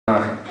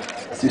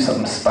do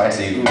something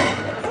spicy. Ooh.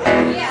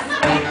 Yeah,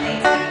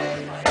 spicy.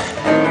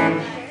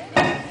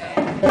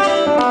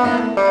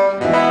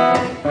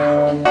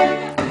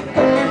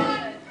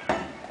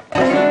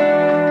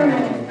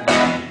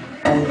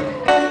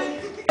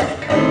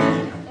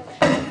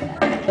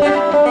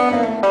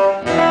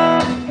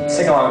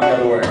 Sing along, in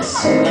other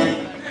words.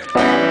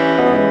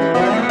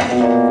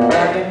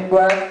 Black and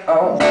black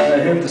on the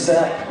hip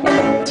sack.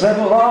 It's been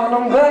long and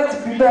I'm glad to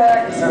be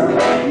back. Cause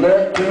I'm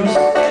let loose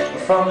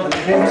from the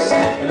noose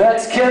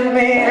that's kept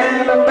me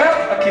in the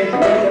mouth. I keep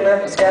looking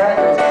at the sky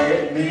cause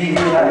it get me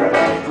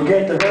high.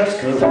 Forget the hearse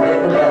cause I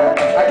never lie.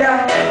 I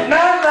got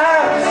 9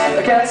 lives,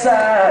 a cat's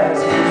eyes.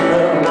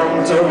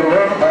 I'm so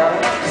worried about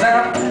it. Cause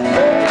I'm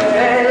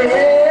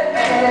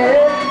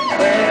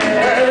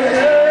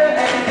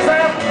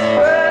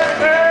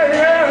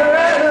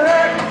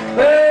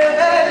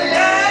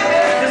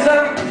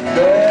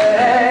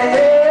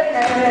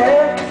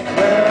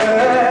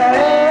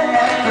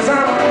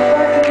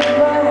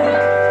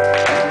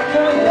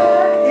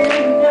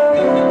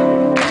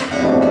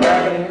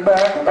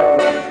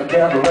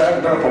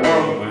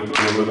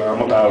I'm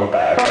a power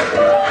back.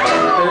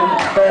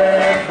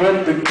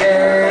 With the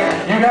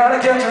gang, you gotta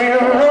catch me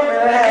and run me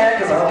that,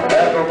 cause I'm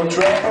back on the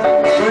track.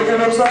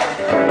 Picking up stuff,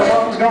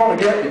 no one's gonna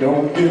get me,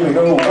 don't give me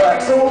no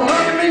back. So look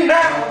at me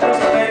now,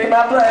 just making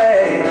my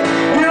play.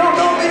 You don't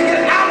know me,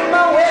 get out of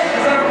my way,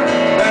 cause I'm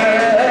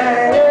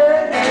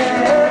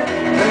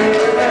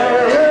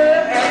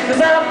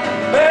cause I'm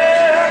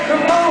back,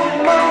 come on,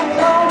 come on,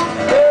 come on.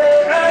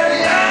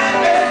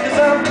 Cause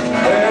I'm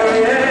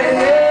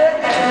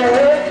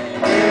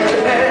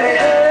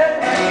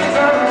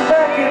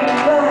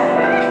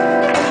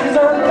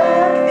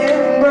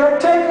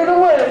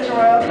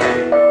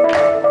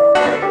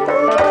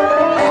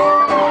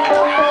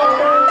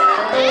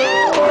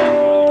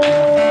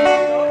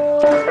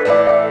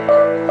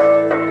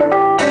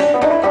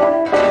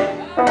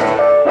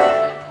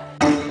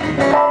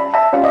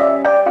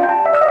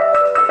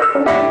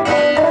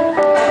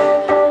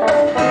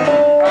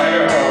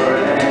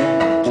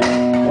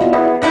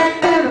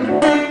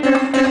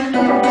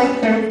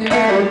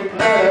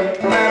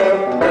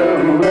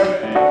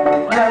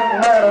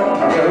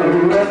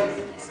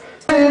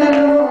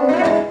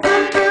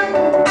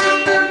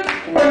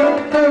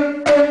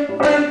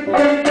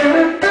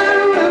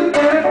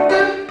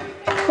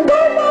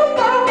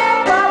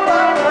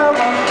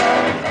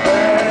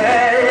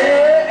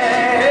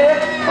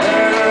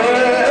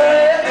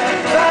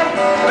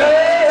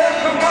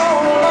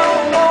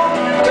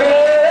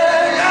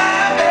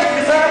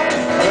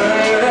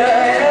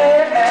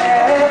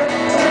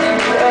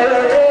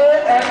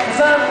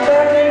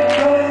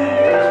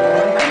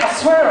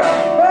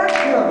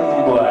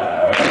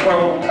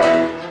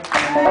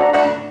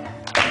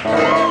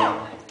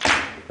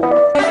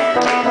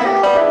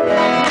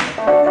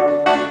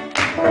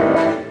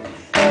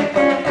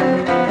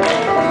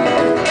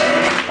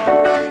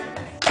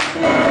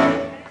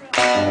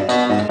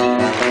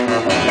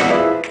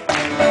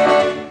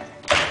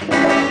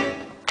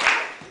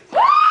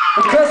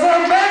because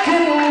I'm back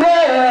in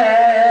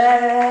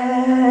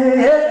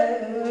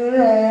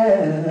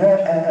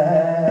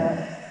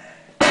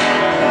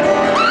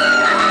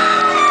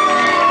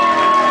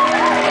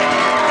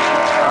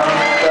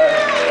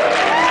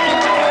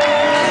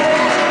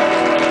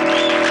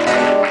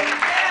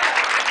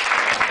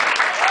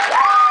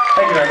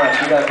Thank you very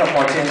much. We got a couple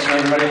more tunes for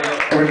everybody.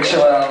 We're going to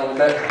chill out a little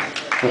bit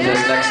with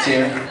this next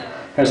tune.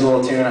 Here's a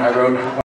little tune I wrote.